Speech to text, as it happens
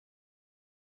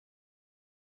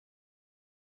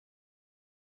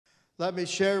Let me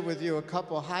share with you a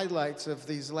couple highlights of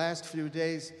these last few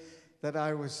days that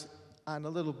I was on a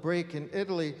little break in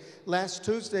Italy. Last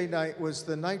Tuesday night was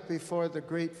the night before the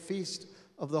great feast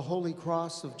of the Holy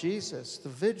Cross of Jesus, the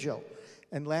Vigil.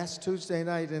 And last Tuesday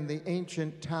night in the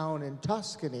ancient town in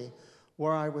Tuscany,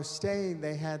 where I was staying,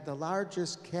 they had the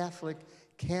largest Catholic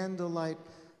candlelight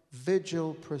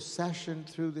vigil procession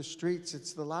through the streets.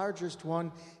 It's the largest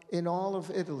one in all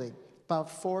of Italy. About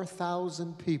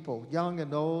 4,000 people, young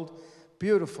and old,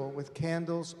 beautiful, with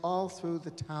candles all through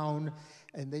the town.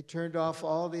 And they turned off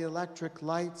all the electric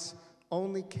lights,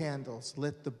 only candles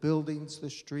lit the buildings, the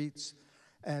streets.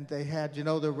 And they had,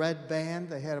 the red band,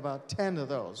 they had about 10 of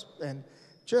those. And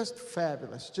just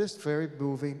fabulous, just very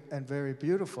moving and very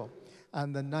beautiful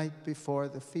on the night before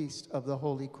the Feast of the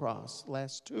Holy Cross,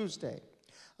 last Tuesday.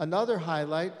 Another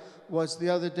highlight was the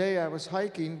other day I was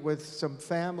hiking with some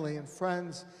family and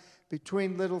friends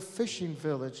between little fishing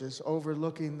villages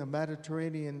overlooking the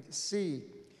Mediterranean Sea.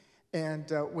 And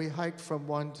we hiked from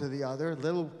one to the other,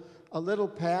 a little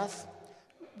path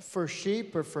for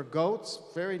sheep or for goats,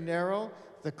 very narrow,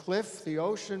 the cliff, the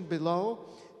ocean below,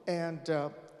 and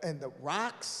the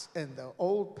rocks and the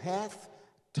old path,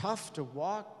 tough to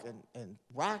walk and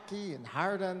rocky and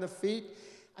hard on the feet.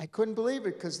 I couldn't believe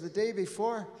it because the day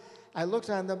before I looked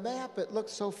on the map, it looked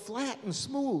so flat and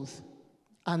smooth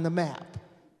on the map.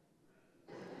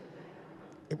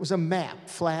 It was a map,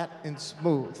 flat and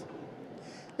smooth.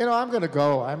 I'm going to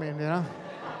go.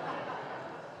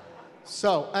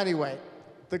 So anyway,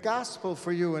 the gospel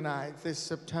for you and I this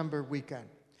September weekend.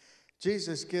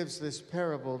 Jesus gives this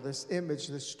parable, this image,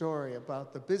 this story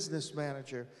about the business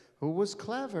manager who was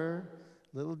clever,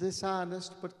 a little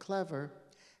dishonest, but clever.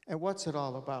 And what's it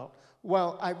all about?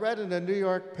 Well, I read in a New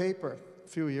York paper a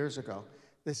few years ago,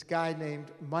 this guy named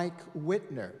Mike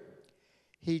Whitner.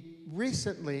 He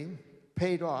recently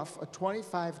paid off a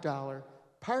 $25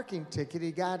 parking ticket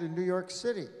he got in New York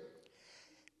City.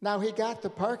 Now, he got the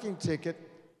parking ticket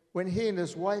when he and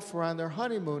his wife were on their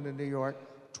honeymoon in New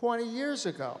York 20 years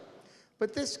ago.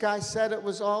 But this guy said it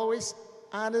was always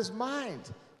on his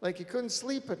mind, like he couldn't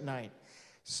sleep at night.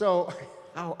 So,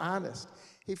 how honest.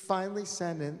 He finally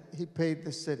he paid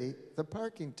the city the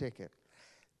parking ticket.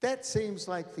 That seems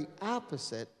like the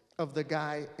opposite of the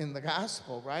guy in the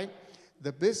gospel, right?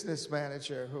 The business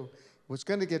manager who was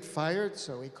going to get fired,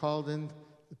 so he called in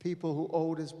the people who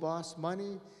owed his boss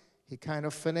money. He kind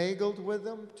of finagled with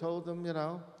them, told them,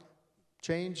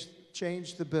 change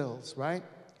the bills, right?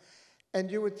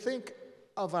 And you would think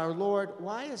of our Lord,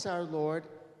 why is our Lord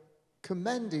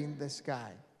commending this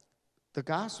guy? The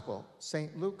gospel,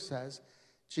 St. Luke says,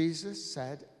 Jesus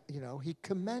said, he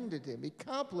commended him, he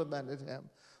complimented him.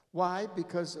 Why?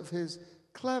 Because of his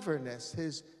cleverness,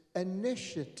 his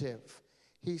initiative.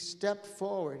 He stepped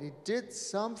forward, he did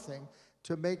something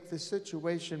to make the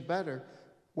situation better,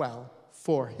 well,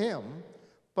 for him,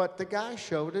 but the guy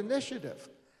showed initiative.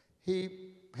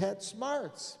 He had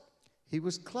smarts. He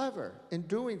was clever in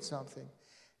doing something.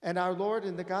 And our Lord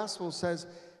in the gospel says,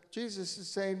 Jesus is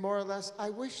saying more or less,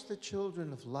 I wish the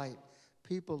children of light,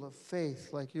 people of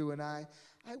faith like you and I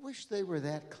wish they were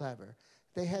that clever.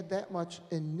 They had that much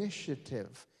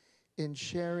initiative in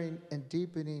sharing and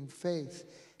deepening faith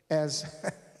as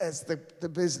the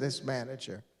business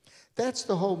manager. That's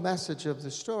the whole message of the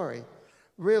story,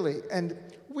 really. And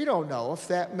we don't know if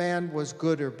that man was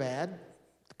good or bad.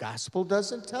 The gospel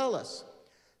doesn't tell us.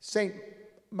 St.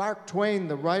 Mark Twain,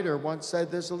 the writer, once said,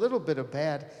 there's a little bit of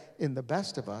bad in the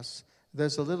best of us.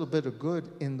 There's a little bit of good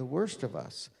in the worst of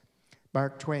us.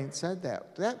 Mark Twain said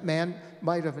that. That man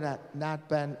might have not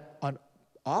been an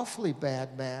awfully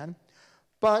bad man,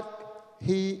 but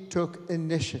he took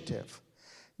initiative.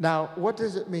 Now, what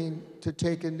does it mean to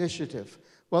take initiative?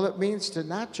 Well, it means to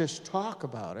not just talk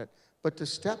about it, but to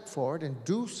step forward and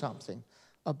do something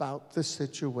about the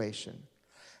situation.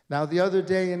 Now, the other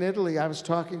day in Italy, I was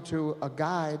talking to a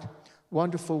guide,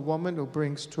 wonderful woman who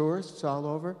brings tourists all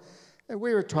over, and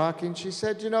we were talking. She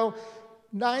said,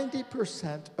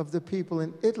 90% of the people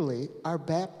in Italy are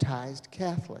baptized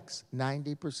Catholics,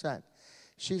 90%.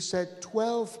 She said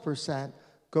 12%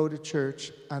 go to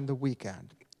church on the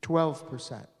weekend,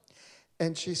 12%.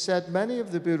 And she said many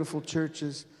of the beautiful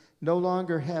churches no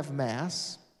longer have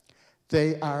Mass.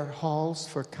 They are halls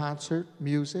for concert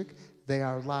music. They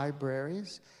are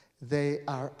libraries. They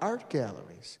are art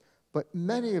galleries. But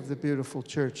many of the beautiful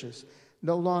churches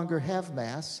no longer have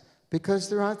Mass because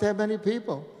there aren't that many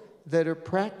people that are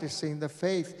practicing the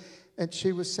faith. And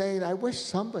she was saying, I wish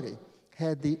somebody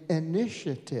had the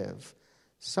initiative,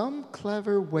 some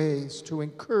clever ways to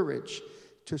encourage,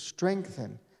 to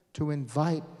strengthen, to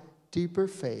invite deeper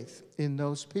faith in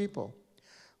those people.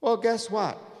 Well, guess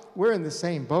what? we're in the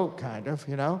same boat, kind of,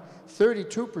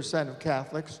 32% of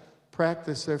Catholics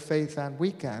practice their faith on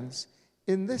weekends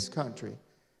in this country.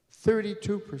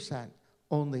 32%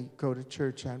 only go to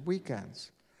church on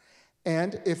weekends.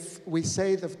 And if we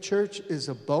say the church is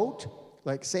a boat,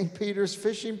 like St. Peter's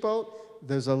fishing boat,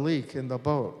 there's a leak in the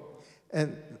boat.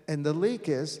 And the leak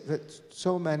is that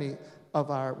so many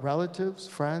of our relatives,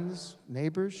 friends,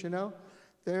 neighbors,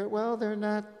 they're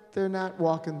not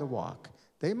walking the walk.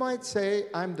 They might say,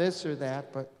 I'm this or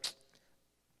that, but,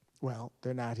 well,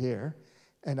 they're not here.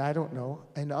 And I don't know,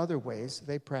 in other ways,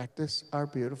 they practice our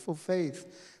beautiful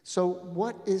faith. So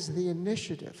what is the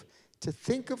initiative? To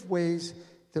think of ways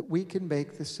that we can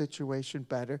make the situation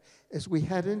better as we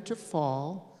head into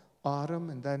fall, autumn,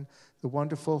 and then the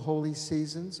wonderful holy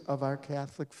seasons of our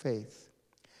Catholic faith.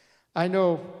 I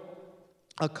know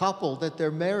a couple that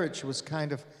their marriage was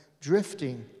kind of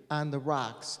drifting on the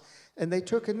rocks, and they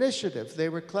took initiative. They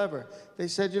were clever. They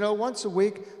said, once a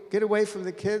week, get away from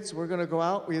the kids. We're going to go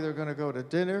out. We're either going to go to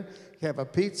dinner, have a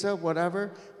pizza,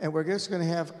 whatever, and we're just going to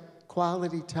have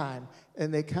quality time.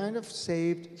 And they kind of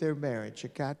saved their marriage.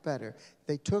 It got better.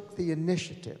 They took the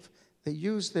initiative. They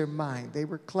used their mind. They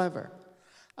were clever.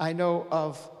 I know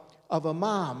of a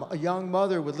mom, a young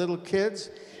mother with little kids.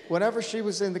 Whenever she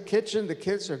was in the kitchen, the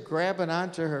kids are grabbing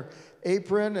onto her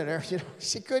apron, and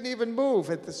she couldn't even move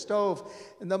at the stove.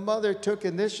 And the mother took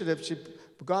initiative. She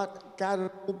got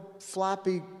an old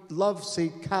floppy love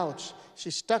seat couch. She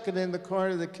stuck it in the corner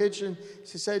of the kitchen.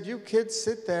 She said, you kids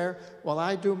sit there while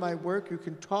I do my work. You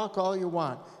can talk all you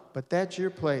want, but that's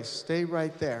your place. Stay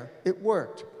right there. It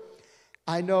worked.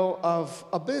 I know of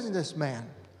a businessman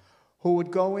who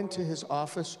would go into his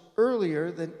office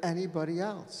earlier than anybody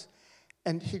else.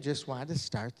 And he just wanted to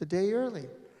start the day early.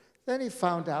 Then he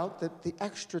found out that the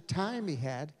extra time he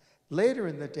had later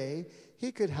in the day,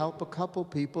 he could help a couple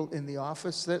people in the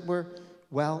office that were,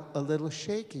 a little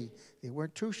shaky. They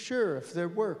weren't too sure if their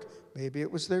work, maybe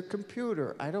it was their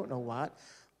computer, I don't know what,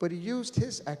 but he used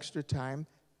his extra time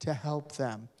to help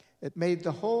them. It made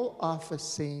the whole office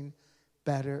scene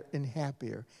better and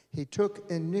happier. He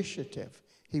took initiative.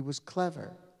 He was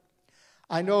clever.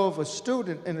 I know of a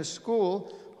student in a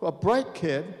school, a bright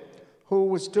kid, who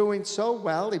was doing so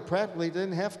well, he practically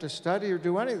didn't have to study or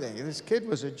do anything. This kid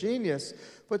was a genius,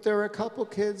 but there were a couple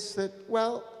kids that,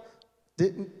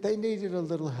 they needed a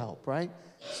little help, right?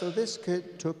 So this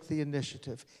kid took the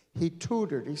initiative. He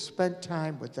tutored, he spent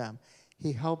time with them.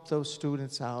 He helped those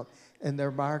students out, and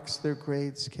their marks, their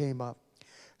grades came up.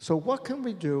 So what can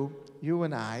we do, you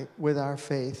and I, with our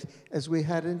faith as we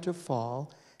head into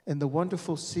fall and the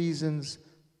wonderful seasons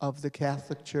of the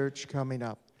Catholic Church coming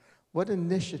up? What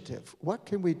initiative? What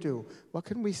can we do? What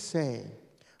can we say?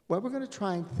 Well, we're going to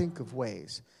try and think of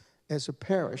ways as a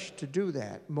parish to do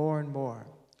that more and more.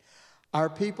 Our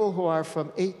people who are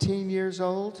from 18 years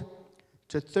old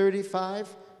to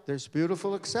 35, there's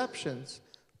beautiful exceptions,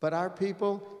 but our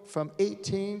people from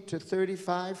 18 to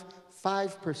 35,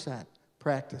 5%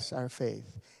 practice our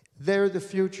faith. They're the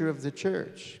future of the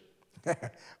church.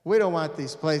 We don't want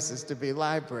these places to be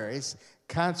libraries,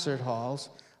 concert halls,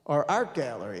 or art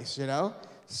galleries,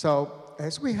 So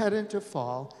as we head into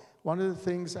fall, one of the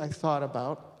things I thought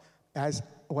about as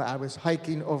I was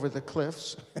hiking over the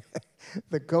cliffs,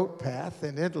 the goat path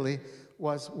in Italy,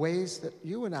 was ways that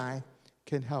you and I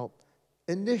can help.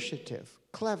 Initiative,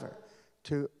 clever,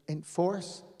 to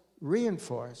enforce,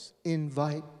 reinforce,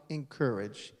 invite,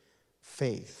 encourage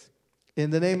faith.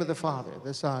 In the name of the Father,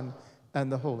 the Son,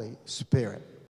 and the Holy Spirit.